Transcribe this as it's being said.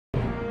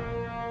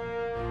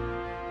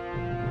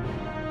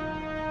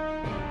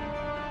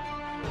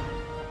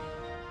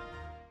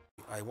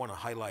I want to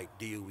highlight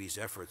DOE's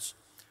efforts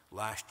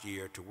last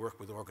year to work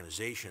with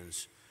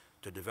organizations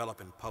to develop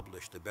and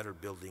publish the Better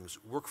Buildings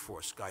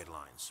Workforce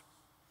Guidelines.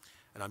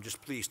 And I'm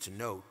just pleased to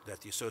note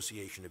that the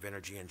Association of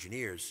Energy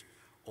Engineers'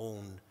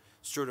 own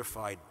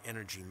Certified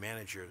Energy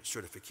Manager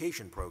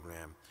Certification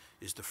Program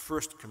is the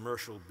first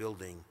commercial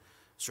building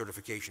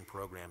certification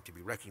program to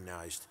be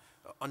recognized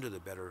under the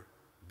Better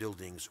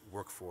Buildings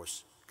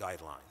Workforce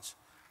Guidelines.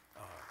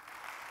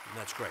 And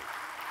that's great.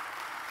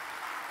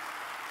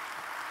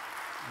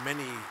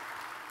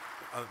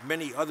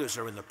 Many others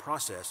are in the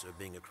process of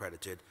being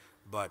accredited,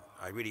 but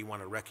I really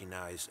want to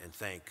recognize and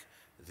thank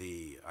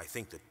I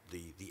think that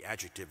the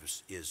adjective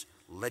is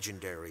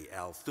legendary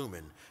Al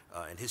Thuman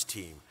and his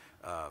team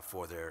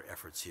for their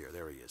efforts here.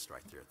 There he is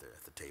right there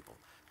at the table.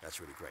 That's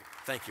really great.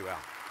 Thank you, Al.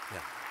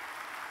 Yeah.